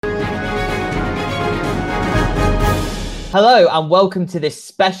Hello and welcome to this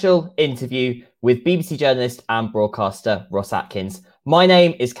special interview with BBC journalist and broadcaster Ross Atkins. My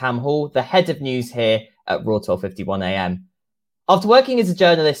name is Cam Hall, the head of news here at Raw 1251 AM. After working as a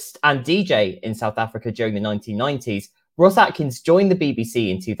journalist and DJ in South Africa during the 1990s, Ross Atkins joined the BBC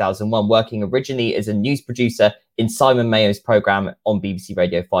in 2001, working originally as a news producer in Simon Mayo's programme on BBC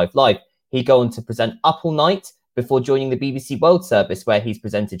Radio 5 Live. He'd go on to present Up All Night before joining the BBC World Service, where he's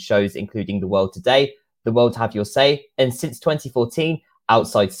presented shows including The World Today, The World Have Your Say, and since 2014,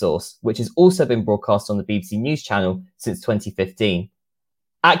 Outside Source, which has also been broadcast on the BBC News Channel since 2015.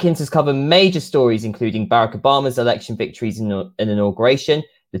 Atkins has covered major stories including Barack Obama's election victories and inauguration,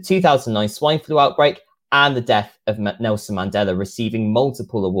 the 2009 swine flu outbreak, and the death of Nelson Mandela, receiving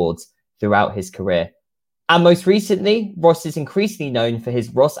multiple awards throughout his career. And most recently, Ross is increasingly known for his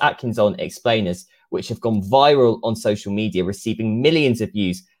Ross Atkins On Explainers, which have gone viral on social media, receiving millions of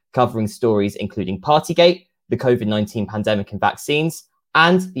views, covering stories including Partygate, the COVID-19 pandemic and vaccines,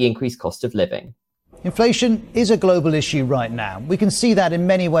 and the increased cost of living. Inflation is a global issue right now. We can see that in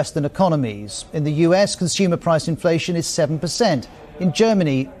many Western economies. In the US, consumer price inflation is 7%. In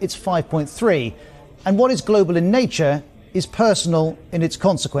Germany, it's 5.3%. And what is global in nature is personal in its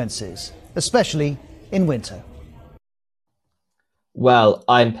consequences, especially in winter. Well,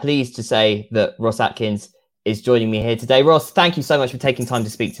 I'm pleased to say that Ross Atkins is joining me here today. Ross, thank you so much for taking time to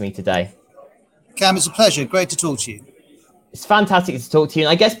speak to me today. Cam, it's a pleasure. Great to talk to you. It's fantastic to talk to you.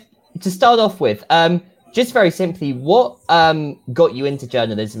 And I guess to start off with, just very simply, what got you into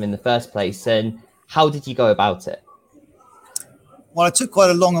journalism in the first place and how did you go about it? Well, I took quite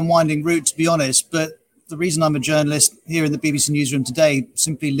a long and winding route, to be honest, but the reason I'm a journalist here in the BBC Newsroom today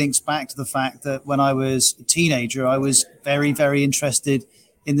simply links back to the fact that when I was a teenager, I was very, very interested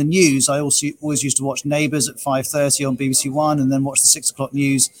in the news. I also always used to watch Neighbours at 5:30 on BBC One and then watch the 6 o'clock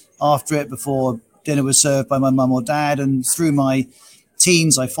news after it before dinner was served by my mum or dad. And through my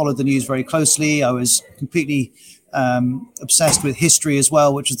teens, I followed the news very closely. I was completely obsessed with history as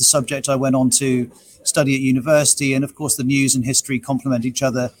well, which is the subject I went on to study at university. And of course, the news and history complement each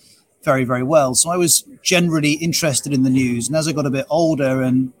other very, very well. So I was generally interested in the news. And as I got a bit older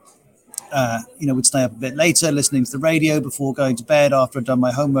and would stay up a bit later listening to the radio before going to bed after I'd done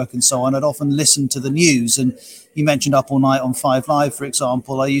my homework and so on, I'd often listen to the news. And you mentioned Up All Night on 5 Live, for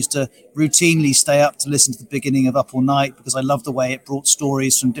example. I used to routinely stay up to listen to the beginning of Up All Night because I loved the way it brought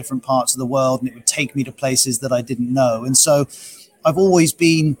stories from different parts of the world and it would take me to places that I didn't know. And so I've always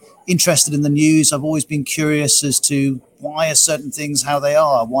been interested in the news. I've always been curious as to why are certain things how they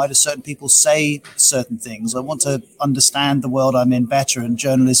are? Why do certain people say certain things? I want to understand the world I'm in better, and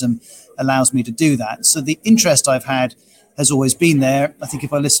journalism allows me to do that. So the interest I've had has always been there. I think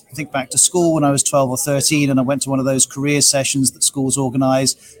if I think back to school when I was 12 or 13 and I went to one of those career sessions that schools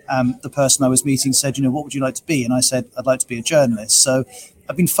organise, the person I was meeting said, what would you like to be? And I said, I'd like to be a journalist. So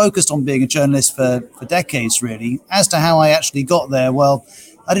I've been focused on being a journalist for decades, really. As to how I actually got there, well,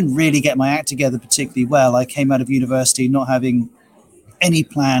 I didn't really get my act together particularly well. I came out of university not having any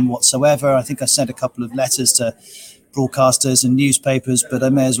plan whatsoever. I think I sent a couple of letters to broadcasters and newspapers, but I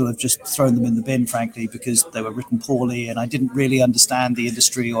may as well have just thrown them in the bin, frankly, because they were written poorly and I didn't really understand the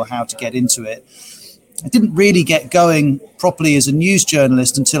industry or how to get into it. I didn't really get going properly as a news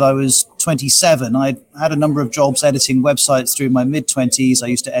journalist until I was 27. I had a number of jobs editing websites through my mid-20s. I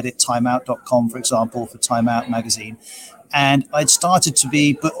used to edit timeout.com, for example, for Time Out magazine. And I'd started to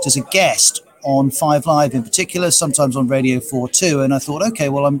be booked as a guest on 5 Live in particular, sometimes on Radio 4 too. And I thought, okay,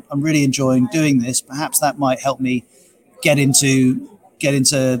 well, I'm really enjoying doing this. Perhaps that might help me get into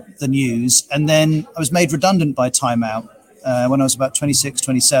the news. And then I was made redundant by Time Out when I was about 26,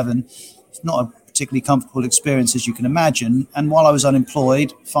 27. It's not a particularly comfortable experience, as you can imagine. And while I was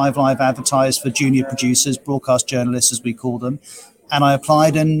unemployed, 5 Live advertised for junior producers, broadcast journalists, as we call them. And I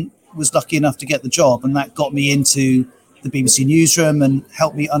applied and was lucky enough to get the job. And that got me into the BBC Newsroom and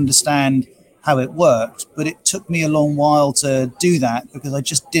helped me understand how it worked. But it took me a long while to do that because I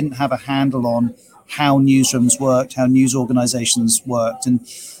just didn't have a handle on how newsrooms worked, how news organizations worked. And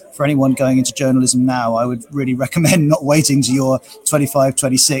for anyone going into journalism now, I would really recommend not waiting to your 25,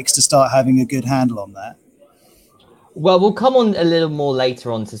 26 to start having a good handle on that. Well, we'll come on a little more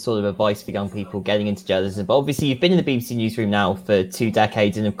later on to sort of advice for young people getting into journalism. But obviously, you've been in the BBC Newsroom now for 2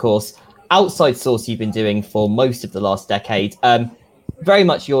 decades. And of course, Outside Source you've been doing for most of the last decade. Very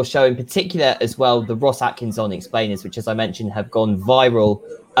much your show in particular as well, the Ross Atkins On Explainers, which, as I mentioned, have gone viral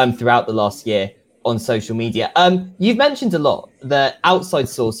throughout the last year on social media. You've mentioned a lot that Outside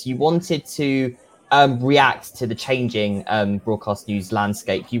Source, you wanted to react to the changing broadcast news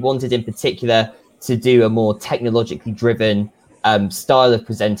landscape. You wanted in particular to do a more technologically driven style of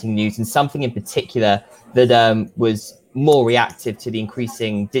presenting news, and something in particular that was more reactive to the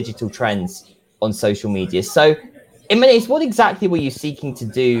increasing digital trends on social media. So in many ways, what exactly were you seeking to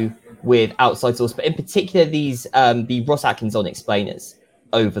do with Outside Source, but in particular these the Ross Atkins on explainers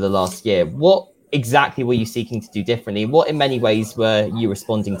over the last year? What exactly were you seeking to do differently? What in many ways were you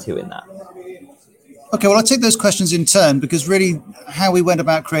responding to in that? Okay, well, I'll take those questions in turn, because really how we went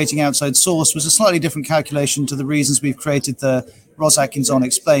about creating Outside Source was a slightly different calculation to the reasons we've created the Ross Atkins on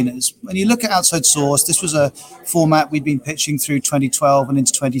explainers. When you look at Outside Source, this was a format we'd been pitching through 2012 and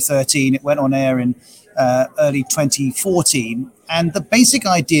into 2013. It went on air in early 2014. And the basic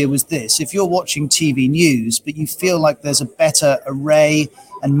idea was this: if you're watching TV news, but you feel like there's a better array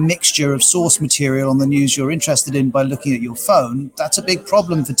and mixture of source material on the news you're interested in by looking at your phone, that's a big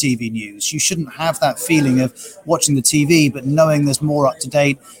problem for TV news. You shouldn't have that feeling of watching the TV, but knowing there's more up to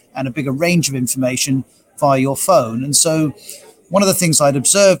date and a bigger range of information via your phone. And so one of the things I'd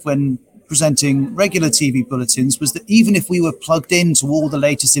observed when presenting regular TV bulletins was that even if we were plugged into all the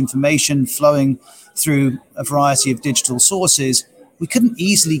latest information flowing through a variety of digital sources, we couldn't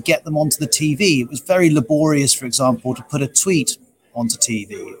easily get them onto the TV. It was very laborious, for example, to put a tweet onto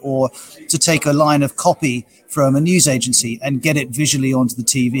TV, or to take a line of copy from a news agency and get it visually onto the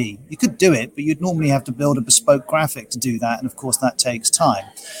TV. You could do it, but you'd normally have to build a bespoke graphic to do that. And of course, that takes time.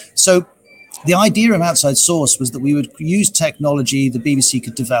 So the idea of Outside Source was that we would use technology the BBC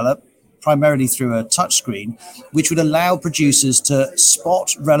could develop, primarily through a touchscreen, which would allow producers to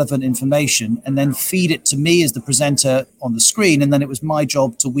spot relevant information and then feed it to me as the presenter on the screen. And then it was my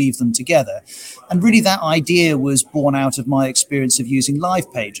job to weave them together. And really that idea was born out of my experience of using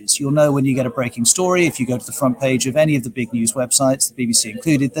live pages. You'll know when you get a breaking story, if you go to the front page of any of the big news websites, the BBC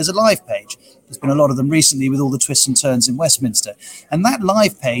included, there's a live page. There's been a lot of them recently with all the twists and turns in Westminster. And that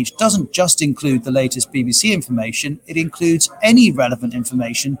live page doesn't just include the latest BBC information, it includes any relevant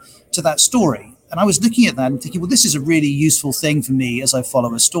information to that story. And I was looking at that and thinking, well, this is a really useful thing for me as I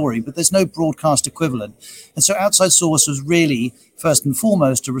follow a story, but there's no broadcast equivalent. And so Outside Source was really, first and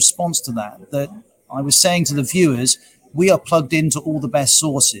foremost, a response to that I was saying to the viewers, we are plugged into all the best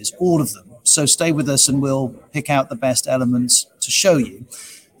sources, all of them. So stay with us and we'll pick out the best elements to show you.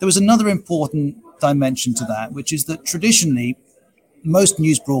 There was another important dimension to that, which is that traditionally, most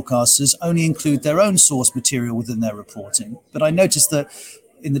news broadcasters only include their own source material within their reporting. But I noticed that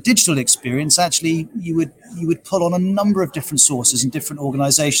in the digital experience, actually, you would pull on a number of different sources and different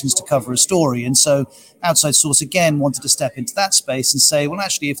organizations to cover a story. And so Outside Source, again, wanted to step into that space and say, well,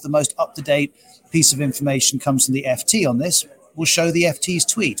 actually, if the most up-to-date piece of information comes from the FT on this, we'll show the FT's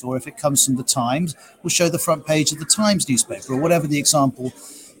tweet. Or if it comes from the Times, we'll show the front page of the Times newspaper, or whatever the example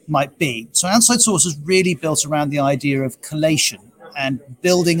might be. So Outside Source is really built around the idea of collation and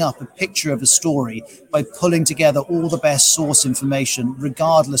building up a picture of a story by pulling together all the best source information,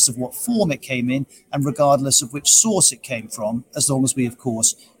 regardless of what form it came in and regardless of which source it came from, as long as we, of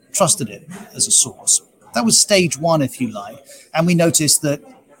course, trusted it as a source. That was stage one, if you like. And we noticed that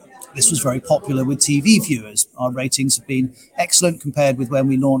this was very popular with TV viewers. Our ratings have been excellent compared with when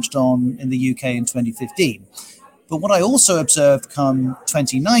we launched on in the UK in 2015. But what I also observed come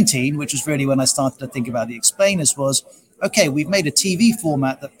 2019, which was really when I started to think about the explainers, was, okay, we've made a TV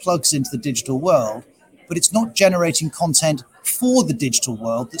format that plugs into the digital world, but it's not generating content for the digital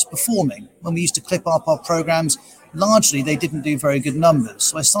world that's performing. When we used to clip up our programs, largely they didn't do very good numbers.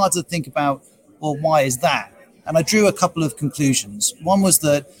 So I started to think about, well, why is that? And I drew a couple of conclusions. One was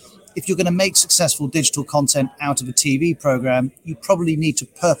that if you're going to make successful digital content out of a TV program, you probably need to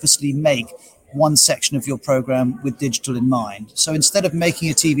purposely make one section of your program with digital in mind. So instead of making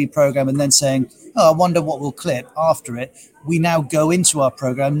a TV program and then saying, oh, I wonder what we'll clip after it, we now go into our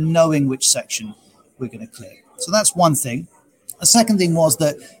program knowing which section we're going to clip. So that's one thing. A second thing was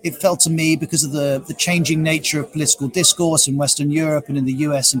that it felt to me, because of the changing nature of political discourse in Western Europe and in the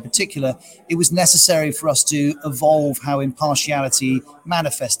US in particular, it was necessary for us to evolve how impartiality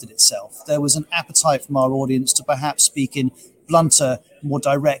manifested itself. There was an appetite from our audience to perhaps speak in blunter, more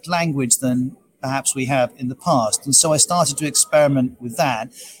direct language than perhaps we have in the past. And so I started to experiment with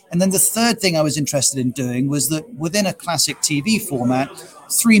that. And then the third thing I was interested in doing was that within a classic TV format,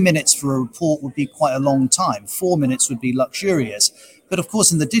 3 minutes for a report would be quite a long time. 4 minutes would be luxurious. But of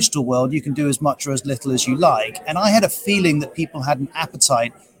course, in the digital world, you can do as much or as little as you like. And I had a feeling that people had an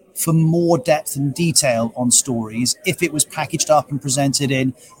appetite for more depth and detail on stories if it was packaged up and presented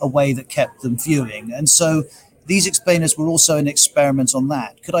in a way that kept them viewing. And so these explainers were also an experiment on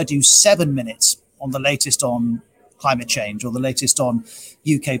that. Could I do 7 minutes on the latest on climate change or the latest on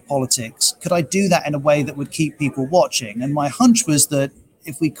UK politics? Could I do that in a way that would keep people watching? And my hunch was that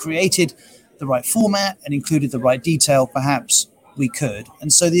if we created the right format and included the right detail, perhaps we could.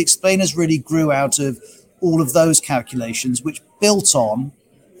 And so the explainers really grew out of all of those calculations, which built on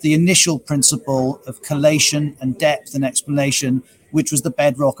the initial principle of collation and depth and explanation, which was the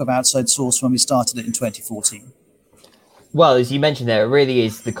bedrock of Outside Source when we started it in 2014. Well, as you mentioned there, it really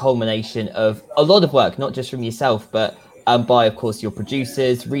is the culmination of a lot of work, not just from yourself, but by, of course, your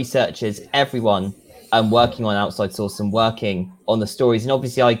producers, researchers, everyone working on Outside Source and working on the stories. And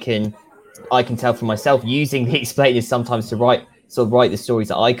obviously, I can tell from myself using the explainers sometimes to write the stories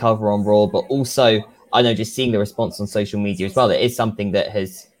that I cover on Raw, but also I know just seeing the response on social media as well. It is something that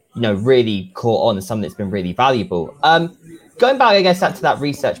has, really caught on and something that's been really valuable. Going back, I guess, to that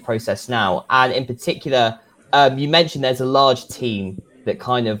research process now, and in particular, you mentioned there's a large team that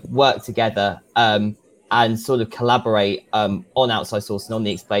kind of work together and sort of collaborate on Outside Source and on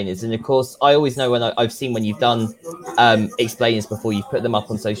the explainers. And of course, I always know I've seen when you've done explainers before, you've put them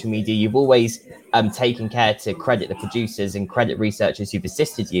up on social media, you've always taken care to credit the producers and credit researchers who've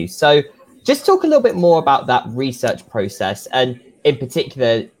assisted you. So just talk a little bit more about that research process, and in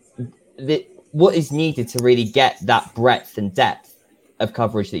particular, what is needed to really get that breadth and depth of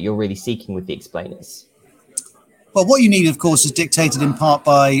coverage that you're really seeking with the explainers. Well, what you need, of course, is dictated in part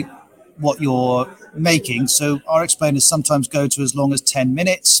by what you're making. So our explainers sometimes go to as long as 10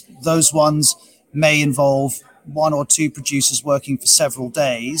 minutes. Those ones may involve one or two producers working for several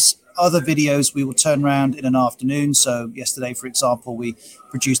days. Other videos we will turn around in an afternoon. So yesterday, for example, we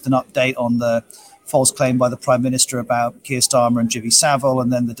produced an update on the false claim by the Prime Minister about Keir Starmer and Jimmy Savile,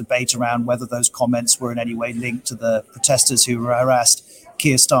 and then the debate around whether those comments were in any way linked to the protesters who harassed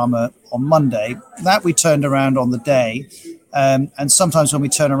Keir Starmer on Monday. That we turned around on the day. And sometimes when we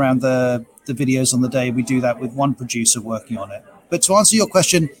turn around the videos on the day, we do that with one producer working on it. But to answer your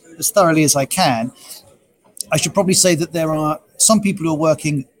question as thoroughly as I can, I should probably say that there are some people who are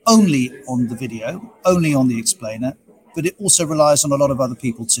working only on the video, only on the explainer, but it also relies on a lot of other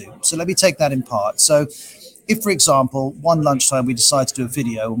people too. So let me take that in part. So if, for example, one lunchtime we decide to do a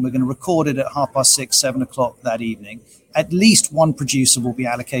video and we're going to record it at 6:30, 7 o'clock that evening, at least one producer will be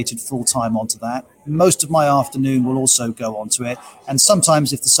allocated full time onto that. Most of my afternoon will also go onto it. And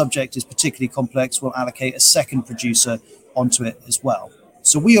sometimes if the subject is particularly complex, we'll allocate a second producer onto it as well.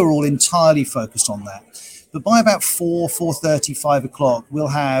 So we are all entirely focused on that. But by about 4:30, 5 o'clock, we'll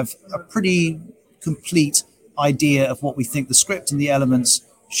have a pretty complete idea of what we think the script and the elements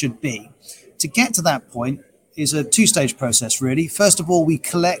should be. To get to that point is a two-stage process, really. First of all, we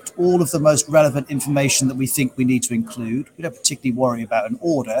collect all of the most relevant information that we think we need to include. We don't particularly worry about an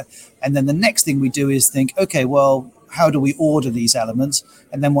order. And then the next thing we do is think, okay, well, how do we order these elements?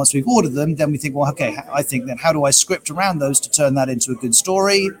 And then once we've ordered them, then we think, well, okay, I think then how do I script around those to turn that into a good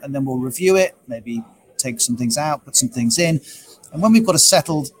story? And then we'll review it, maybe take some things out, put some things in. And when we've got a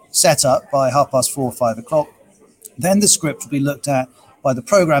settled setup by 4:30, 5 o'clock, then the script will be looked at by the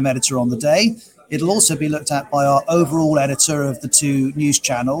program editor on the day. It'll also be looked at by our overall editor of the two news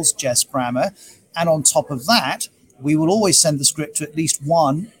channels, Jess Brammer. And on top of that, we will always send the script to at least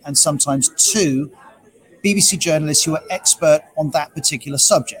one and sometimes two BBC journalists who are expert on that particular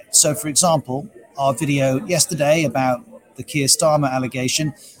subject. So, for example, our video yesterday about the Keir Starmer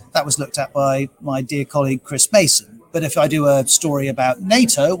allegation, that was looked at by my dear colleague, Chris Mason. But if I do a story about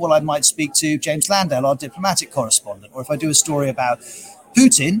NATO, well, I might speak to James Landell, our diplomatic correspondent. Or if I do a story about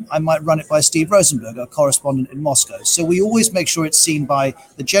Putin, I might run it by Steve Rosenberg, our correspondent in Moscow. So we always make sure it's seen by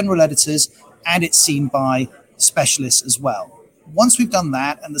the general editors and it's seen by specialists as well. Once we've done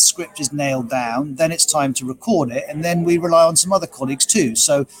that and the script is nailed down, then it's time to record it. And then we rely on some other colleagues too.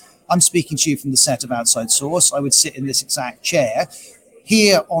 So I'm speaking to you from the set of Outside Source. I would sit in this exact chair.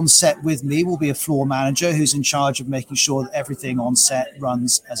 Here on set with me will be a floor manager who's in charge of making sure that everything on set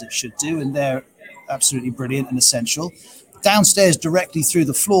runs as it should do. And they're absolutely brilliant and essential. Downstairs, directly through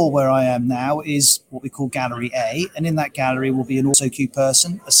the floor where I am now, is what we call Gallery A. And in that gallery will be an auto cue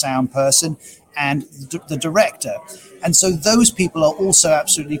person, a sound person, and the director. And so those people are also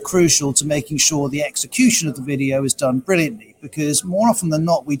absolutely crucial to making sure the execution of the video is done brilliantly, because more often than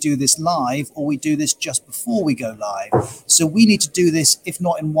not, we do this live or we do this just before we go live. So we need to do this, if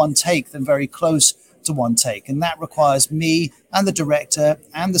not in one take, then very close to one take. And that requires me and the director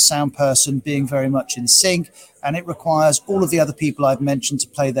and the sound person being very much in sync. And it requires all of the other people I've mentioned to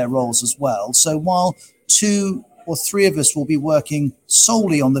play their roles as well. So while 2 or 3 of us will be working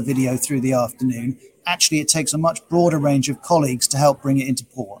solely on the video through the afternoon, actually it takes a much broader range of colleagues to help bring it into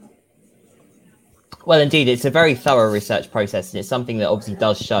port. Well, indeed, it's a very thorough research process, and it's something that obviously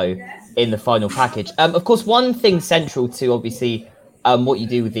does show in the final package. Of course, one thing central to obviously what you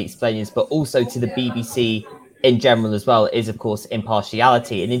do with the explainers, but also to the BBC in general as well, is, of course,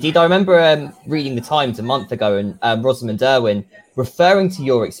 impartiality. And indeed, I remember reading the Times a month ago and Rosamund Irwin referring to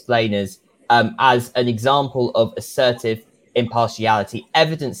your explainers as an example of assertive impartiality,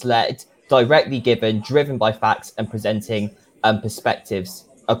 evidence-led, directly given, driven by facts, and presenting perspectives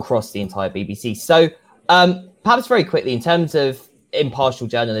across the entire BBC. So perhaps very quickly, in terms of impartial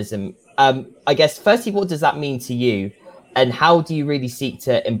journalism, I guess, firstly, what does that mean to you? And how do you really seek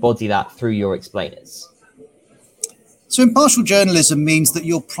to embody that through your explainers? So impartial journalism means that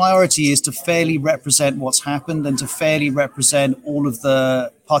your priority is to fairly represent what's happened and to fairly represent all of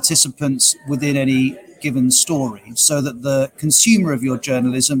the participants within any given story, so that the consumer of your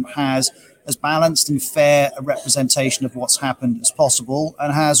journalism has as balanced and fair a representation of what's happened as possible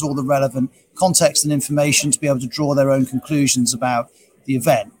and has all the relevant context and information to be able to draw their own conclusions about the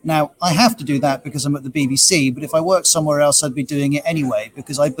event. Now, I have to do that because I'm at the BBC, but if I worked somewhere else, I'd be doing it anyway,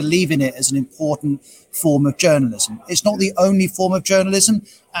 because I believe in it as an important form of journalism. It's not the only form of journalism.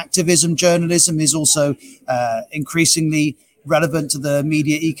 Activism journalism is also increasingly relevant to the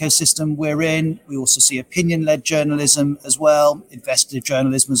media ecosystem we're in. We also see opinion-led journalism as well. Investigative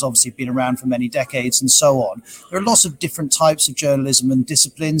journalism has obviously been around for many decades and so on. There are lots of different types of journalism and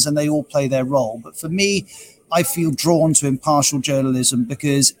disciplines, and they all play their role. But for me, I feel drawn to impartial journalism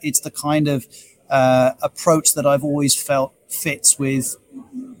because it's the kind of approach that I've always felt fits with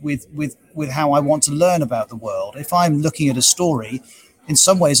how I want to learn about the world. If I'm looking at a story, in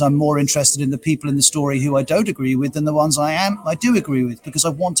some ways, I'm more interested in the people in the story who I don't agree with than the ones I do agree with, because I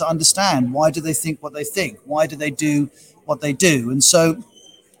want to understand, why do they think what they think? Why do they do what they do? And so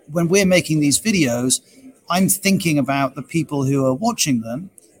when we're making these videos, I'm thinking about the people who are watching them,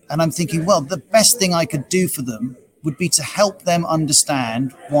 and I'm thinking, well, the best thing I could do for them would be to help them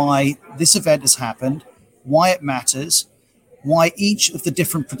understand why this event has happened, why it matters, why each of the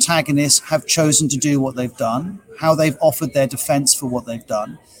different protagonists have chosen to do what they've done, how they've offered their defense for what they've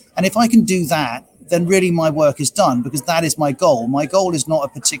done. And if I can do that, then really my work is done, because that is my goal. My goal is not a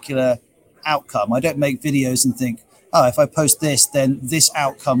particular outcome. I don't make videos and think, oh, if I post this, then this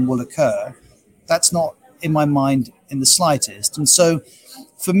outcome will occur. That's not in my mind in the slightest. And so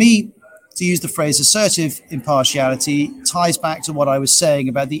for me, to use the phrase assertive impartiality ties back to what I was saying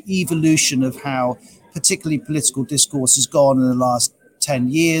about the evolution of how particularly political discourse has gone in the last 10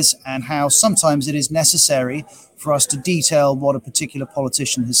 years, and how sometimes it is necessary for us to detail what a particular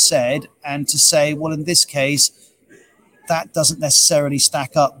politician has said and to say, well, in this case, that doesn't necessarily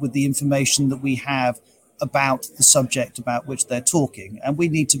stack up with the information that we have about the subject about which they're talking. And we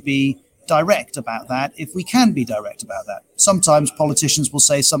need to be direct about that if we can be direct about that. Sometimes politicians will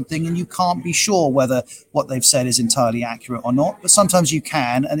say something and you can't be sure whether what they've said is entirely accurate or not, but sometimes you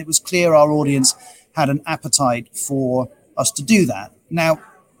can, and it was clear our audience had an appetite for us to do that. Now,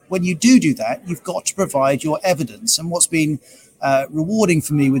 when you do that, you've got to provide your evidence. And what's been rewarding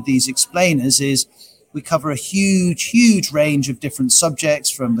for me with these explainers is we cover a huge range of different subjects,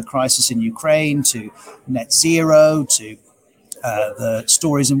 from the crisis in Ukraine to net zero to the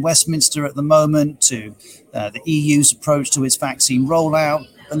stories in Westminster at the moment to the EU's approach to its vaccine rollout.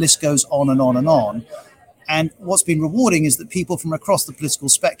 The list goes on and on and on. And what's been rewarding is that people from across the political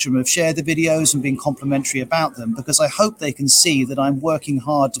spectrum have shared the videos and been complimentary about them, because I hope they can see that I'm working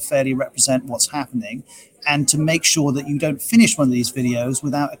hard to fairly represent what's happening and to make sure that you don't finish one of these videos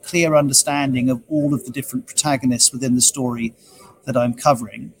without a clear understanding of all of the different protagonists within the story that I'm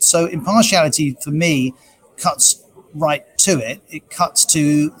covering. So impartiality for me cuts right to it. It cuts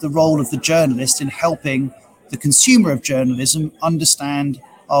to the role of the journalist in helping the consumer of journalism understand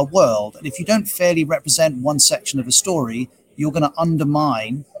our world. And if you don't fairly represent one section of a story, you're going to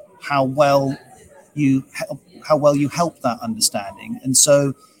undermine how well you help that understanding. And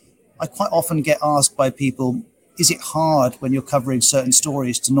so I quite often get asked by people, is it hard when you're covering certain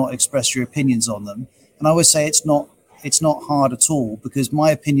stories to not express your opinions on them? And I always say it's not hard at all, because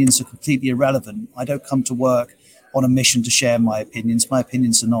my opinions are completely irrelevant. I don't come to work on a mission to share my opinions. My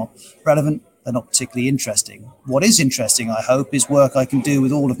opinions are not relevant. They're not particularly interesting. What is interesting, I hope, is work I can do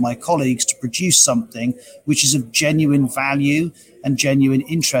with all of my colleagues to produce something which is of genuine value and genuine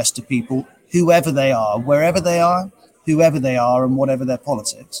interest to people, whoever they are, wherever they are, whoever they are, and whatever their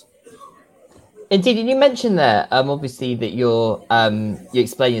politics. Indeed, and you mentioned there, obviously, that your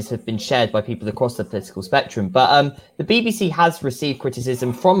explainers have been shared by people across the political spectrum, but the BBC has received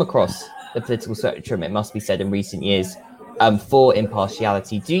criticism from across the political spectrum, it must be said, in recent years, for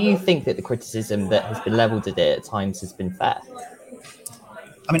impartiality. Do you think that the criticism that has been levelled at it at times has been fair?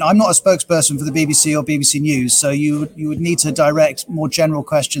 I mean, I'm not a spokesperson for the BBC or BBC News, so you would need to direct more general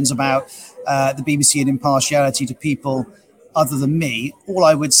questions about the BBC and impartiality to people other than me. All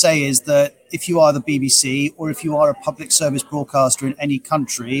I would say is that if you are the BBC, or if you are a public service broadcaster in any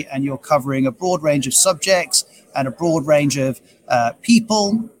country, and you're covering a broad range of subjects and a broad range of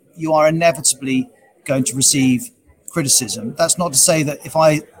people, you are inevitably going to receive criticism. That's not to say that if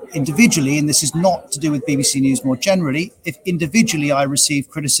I individually, and this is not to do with BBC News more generally, if individually I receive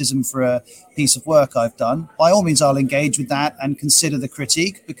criticism for a piece of work I've done, by all means I'll engage with that and consider the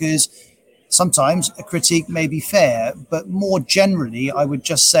critique, because sometimes a critique may be fair, but more generally I would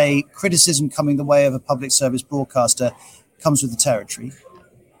just say criticism coming the way of a public service broadcaster comes with the territory.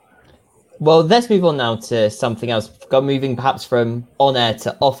 Well, let's move on now to something else. Moving perhaps from on-air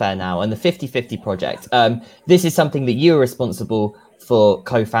to off-air now, and the 50/50 project. This is something that you are responsible for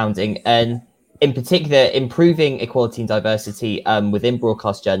co-founding, and in particular, improving equality and diversity within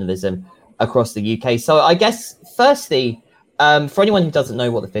broadcast journalism across the UK. So I guess, firstly, for anyone who doesn't know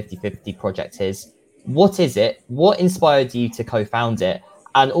what the 50/50 project is, what is it? What inspired you to co-found it?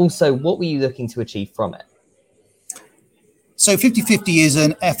 And also, what were you looking to achieve from it? So 50/50 is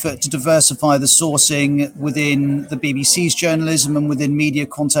an effort to diversify the sourcing within the BBC's journalism and within media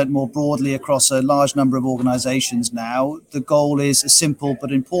content more broadly across a large number of organisations now. The goal is a simple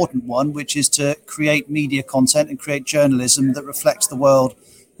but important one, which is to create media content and create journalism that reflects the world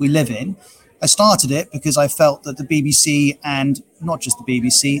we live in. I started it because I felt that the BBC, and not just the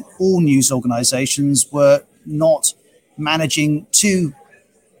BBC, all news organisations were not managing to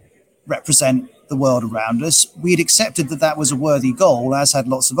represent the world around us. We'd accepted that that was a worthy goal, as had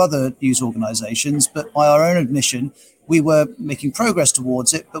lots of other news organisations, but by our own admission, we were making progress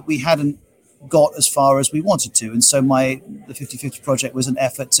towards it, but we hadn't got as far as we wanted to. And so the 50/50 project was an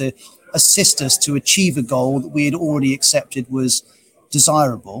effort to assist us to achieve a goal that we had already accepted was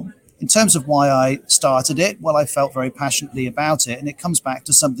desirable. In terms of why I started it, well, I felt very passionately about it, and it comes back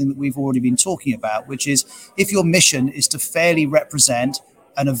to something that we've already been talking about, which is if your mission is to fairly represent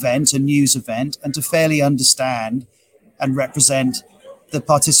an event, a news event, and to fairly understand and represent the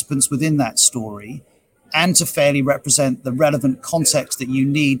participants within that story, and to fairly represent the relevant context that you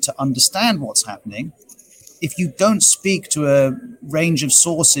need to understand what's happening, if you don't speak to a range of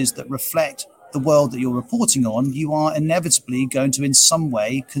sources that reflect the world that you're reporting on, you are inevitably going to in some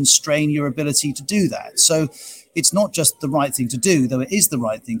way constrain your ability to do that. So it's not just the right thing to do, though it is the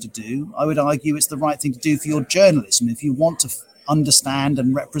right thing to do. I would argue it's the right thing to do for your journalism. If you want to understand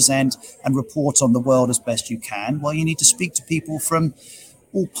and represent and report on the world as best you can, well, you need to speak to people from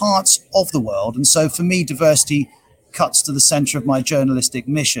all parts of the world. And so for me, diversity cuts to the center of my journalistic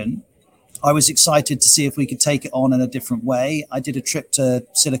mission. I was excited to see if we could take it on in a different way. I did a trip to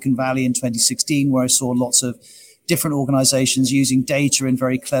Silicon Valley in 2016 where I saw lots of different organizations using data in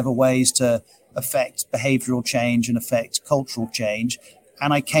very clever ways to affect behavioral change and affect cultural change.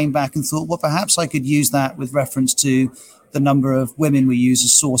 And I came back and thought, well, perhaps I could use that with reference to the number of women we use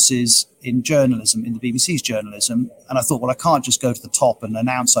as sources in journalism, in the BBC's journalism. And I thought, well, I can't just go to the top and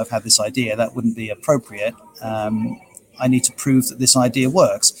announce I've had this idea. That wouldn't be appropriate. I need to prove that this idea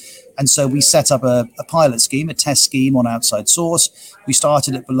works. And so we set up a pilot scheme, a test scheme on outside source. We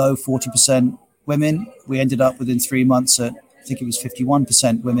started at below 40% women. We ended up within 3 months at, I think it was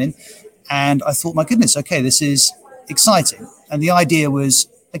 51% women. And I thought, my goodness, okay, this is exciting. And the idea was,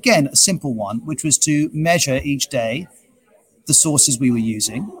 again, a simple one, which was to measure each day the sources we were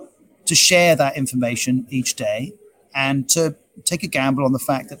using, to share that information each day, and to take a gamble on the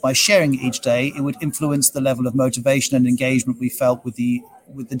fact that by sharing it each day, it would influence the level of motivation and engagement we felt with the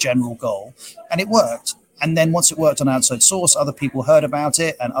general goal. And it worked. And then once it worked on outside source, other people heard about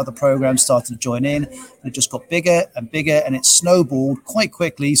it and other programs started to join in, and it just got bigger and bigger, and it snowballed quite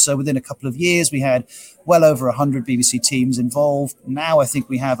quickly. So within a couple of years, we had well over 100 BBC teams involved. Now I think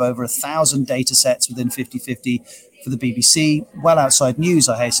we have over 1,000 data sets within 50/50 for the BBC. Well outside news,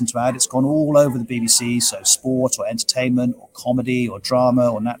 I hasten to add, it's gone all over the BBC, so sport or entertainment or comedy or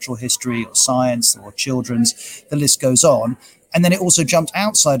drama or natural history or science or children's, the list goes on. And then it also jumped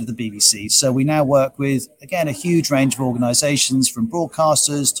outside of the BBC. So we now work with, again, a huge range of organizations, from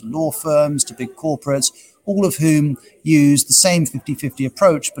broadcasters to law firms to big corporates, all of whom use the same 50/50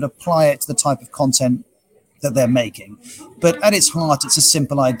 approach, but apply it to the type of content that they're making. But at its heart, it's a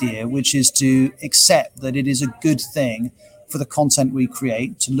simple idea, which is to accept that it is a good thing for the content we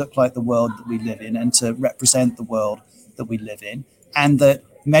create to look like the world that we live in and to represent the world that we live in. And that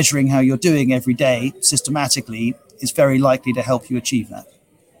measuring how you're doing every day systematically is very likely to help you achieve that.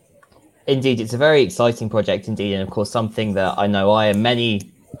 Indeed, it's a very exciting project indeed. And of course, something that I know I and many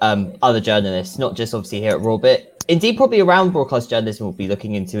other journalists, not just obviously here at Raw, but indeed probably around broadcast journalism, will be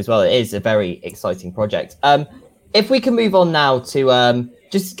looking into as well. It is a very exciting project. If we can move on now to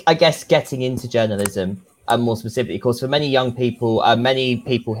just, I guess, getting into journalism more specifically, of course, for many young people, many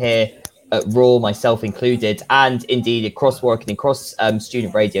people here at Raw, myself included, and indeed across working across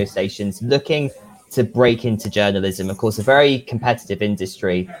student radio stations, looking to break into journalism. Of course, a very competitive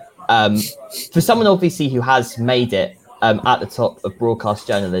industry. For someone obviously who has made it at the top of broadcast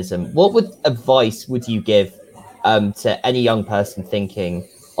journalism, what advice would you give to any young person thinking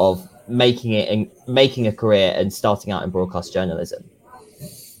of making a career and starting out in broadcast journalism?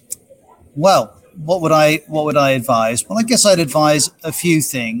 Well, what would I advise? Well, I guess I'd advise a few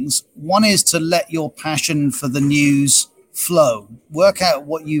things. One is to let your passion for the news flow. Work out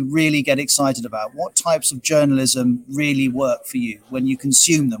what you really get excited about. What types of journalism really work for you when you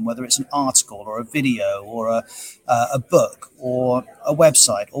consume them, whether it's an article or a video or a book or a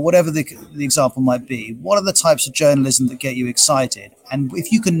website or whatever the example might be. What are the types of journalism that get you excited? And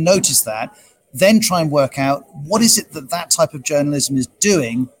if you can notice that, then try and work out what is it that type of journalism is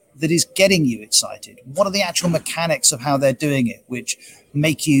doing that is getting you excited. What are the actual mechanics of how they're doing it, which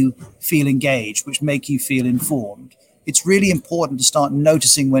make you feel engaged, which make you feel informed? It's really important to start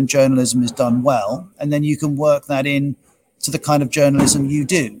noticing when journalism is done well, and then you can work that in to the kind of journalism you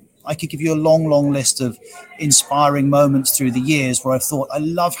do. I could give you a long list of inspiring moments through the years where I've thought, I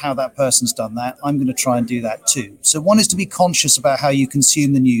love how that person's done that. I'm going to try and do that too. So one is to be conscious about how you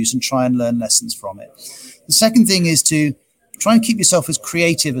consume the news and try and learn lessons from it. The second thing is to try and keep yourself as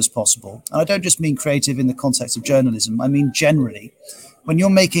creative as possible. And I don't just mean creative in the context of journalism. I mean generally. When you're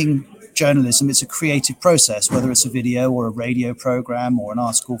making journalism, it's a creative process, whether it's a video or a radio program or an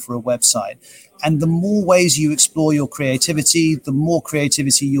article for a website. And the more ways you explore your creativity, the more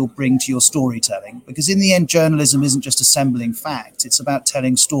creativity you'll bring to your storytelling. Because in the end, journalism isn't just assembling facts, it's about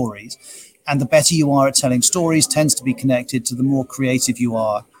telling stories. And the better you are at telling stories tends to be connected to the more creative you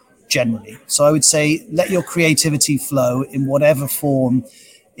are generally. So I would say let your creativity flow in whatever form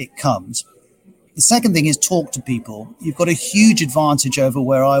it comes. The second thing is talk to people. You've got a huge advantage over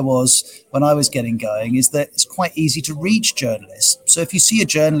where I was when I was getting going, is that it's quite easy to reach journalists. So if you see a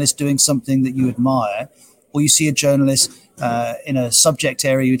journalist doing something that you admire, or you see a journalist in a subject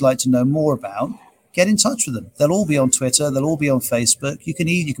area you'd like to know more about, get in touch with them. They'll all be on Twitter. They'll all be on Facebook. You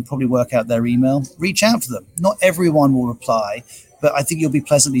can probably work out their email. Reach out to them. Not everyone will reply, but I think you'll be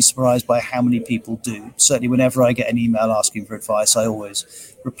pleasantly surprised by how many people do. Certainly whenever I get an email asking for advice, I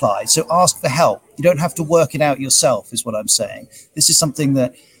always reply. So ask for help. You don't have to work it out yourself, is what I'm saying. This is something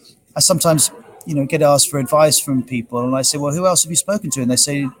that I sometimes, get asked for advice from people. And I say, well, who else have you spoken to? And they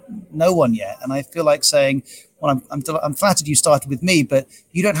say, no one yet. And I feel like saying, well, I'm flattered you started with me, but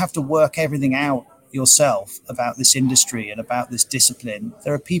you don't have to work everything out yourself about this industry and about this discipline.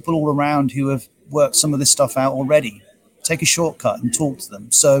 There are people all around who have worked some of this stuff out already. Take a shortcut and talk to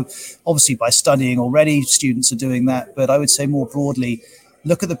them. So obviously by studying already, students are doing that. But I would say more broadly,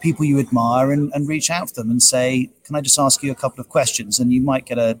 look at the people you admire and reach out to them and say, can I just ask you a couple of questions? And you might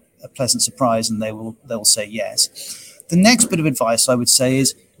get a pleasant surprise and they'll say yes. The next bit of advice I would say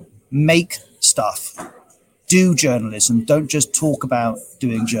is make stuff. Do journalism. Don't just talk about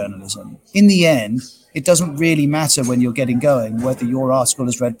doing journalism. In the end, it doesn't really matter when you're getting going whether your article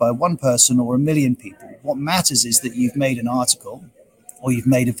is read by one person or a million people. What matters is that you've made an article or you've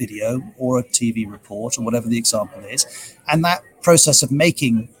made a video or a TV report or whatever the example is. And that process of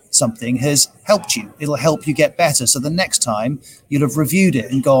making something has helped you. It'll help you get better. So the next time you'll have reviewed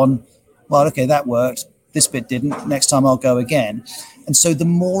it and gone, well, okay, that worked. This bit didn't. Next time I'll go again. And so the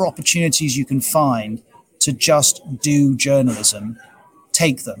more opportunities you can find to just do journalism,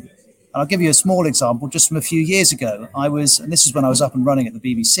 take them. And I'll give you a small example just from a few years ago. And this is when I was up and running at the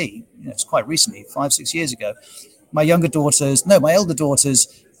BBC. It's quite recently, 5-6 years ago. My elder daughter's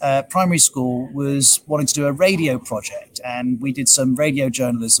primary school was wanting to do a radio project. And we did some radio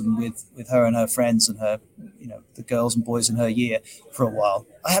journalism with her and her friends and her, the girls and boys in her year for a while.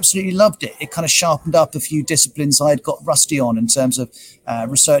 I absolutely loved it. It kind of sharpened up a few disciplines I'd got rusty on in terms of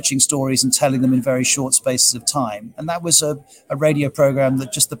researching stories and telling them in very short spaces of time. And that was a radio program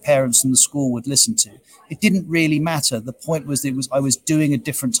that just the parents and the school would listen to. It didn't really matter. The point was I was doing a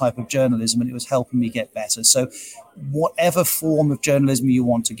different type of journalism and it was helping me get better. So whatever form of journalism you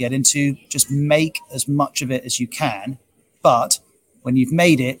want to get into, just make as much of it as you can. But when you've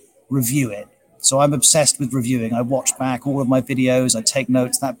made it, review it. So I'm obsessed with reviewing. I watch back all of my videos. I take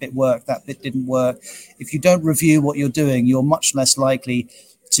notes. That bit worked. That bit didn't work. If you don't review what you're doing, you're much less likely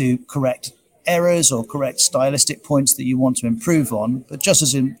to correct errors or correct stylistic points that you want to improve on. But just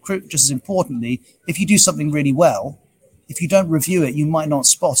as importantly, if you do something really well, if you don't review it, you might not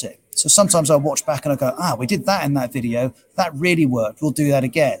spot it. So sometimes I watch back and I go, we did that in that video. That really worked. We'll do that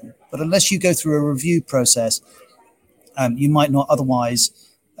again. But unless you go through a review process, you might not otherwise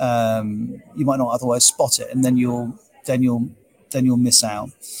spot it, and then you'll miss out.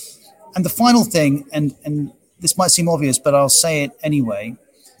 And the final thing, and this might seem obvious, but I'll say it anyway,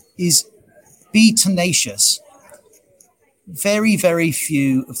 is be tenacious. very, very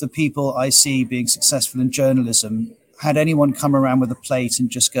few of the people I see being successful in journalism had anyone come around with a plate and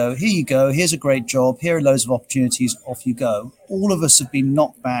just go, here you go, here's a great job, here are loads of opportunities, off you go. All of us have been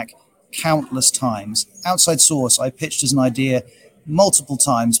knocked back countless times. Outside Source, I pitched as an idea multiple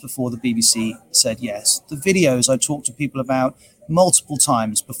times before the BBC said yes. The videos I talked to people about multiple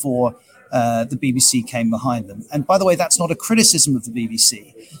times before the BBC came behind them. And by the way, that's not a criticism of the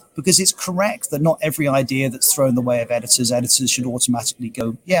BBC, because it's correct that not every idea that's thrown the way of editors should automatically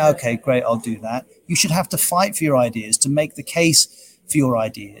go, yeah, okay, great, I'll do that. You should have to fight for your ideas, to make the case for your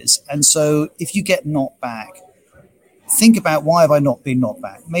ideas. And so if you get knocked back, think about, why have I not been knocked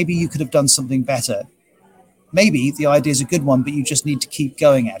back? Maybe you could have done something better. Maybe the idea is a good one, but you just need to keep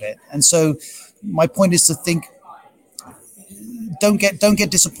going at it. And so my point is to think, don't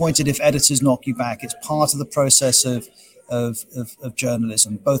get disappointed if editors knock you back. It's part of the process of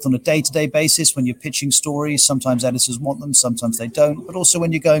journalism, both on a day-to-day basis when you're pitching stories. Sometimes editors want them, sometimes they don't. But also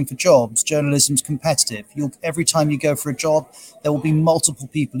when you're going for jobs, journalism's competitive. Every time you go for a job, there will be multiple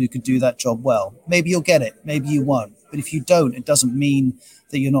people who could do that job well. Maybe you'll get it, maybe you won't. But if you don't, it doesn't mean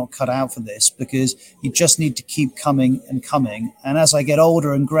that you're not cut out for this, because you just need to keep coming and coming. And as I get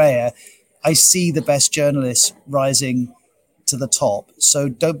older and grayer, I see the best journalists rising to the top. So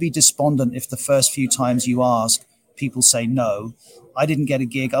don't be despondent if the first few times you ask, people say no. I didn't get a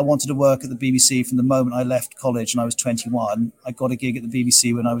gig. I wanted to work at the BBC from the moment I left college and I was 21. I got a gig at the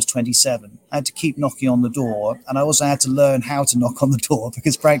BBC when I was 27. I had to keep knocking on the door, and I also had to learn how to knock on the door,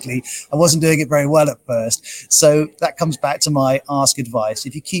 because frankly, I wasn't doing it very well at first. So that comes back to my ask advice.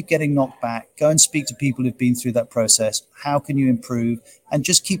 If you keep getting knocked back, go and speak to people who've been through that process. How can you improve? And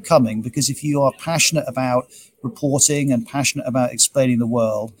just keep coming, because if you are passionate about reporting and passionate about explaining the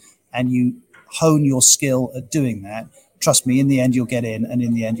world, and you hone your skill at doing that, trust me, in the end, you'll get in, and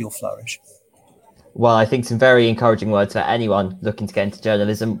in the end, you'll flourish. Well, I think some very encouraging words for anyone looking to get into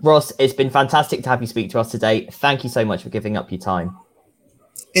journalism. Ross, it's been fantastic to have you speak to us today. Thank you so much for giving up your time.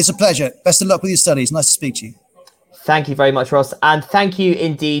 It's a pleasure. Best of luck with your studies. Nice to speak to you. Thank you very much, Ross. And thank you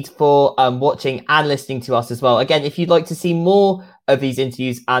indeed for watching and listening to us as well. Again, if you'd like to see more of these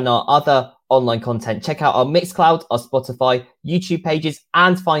interviews and our other online content, check out our Mixcloud, our Spotify, YouTube pages,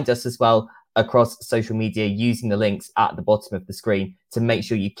 and find us as well across social media using the links at the bottom of the screen to make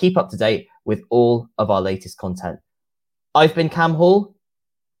sure you keep up to date with all of our latest content. I've been Cam Hall.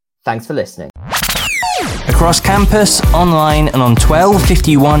 Thanks for listening. Across campus, online, and on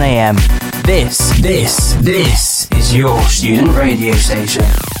 1251 AM. This is your student radio station.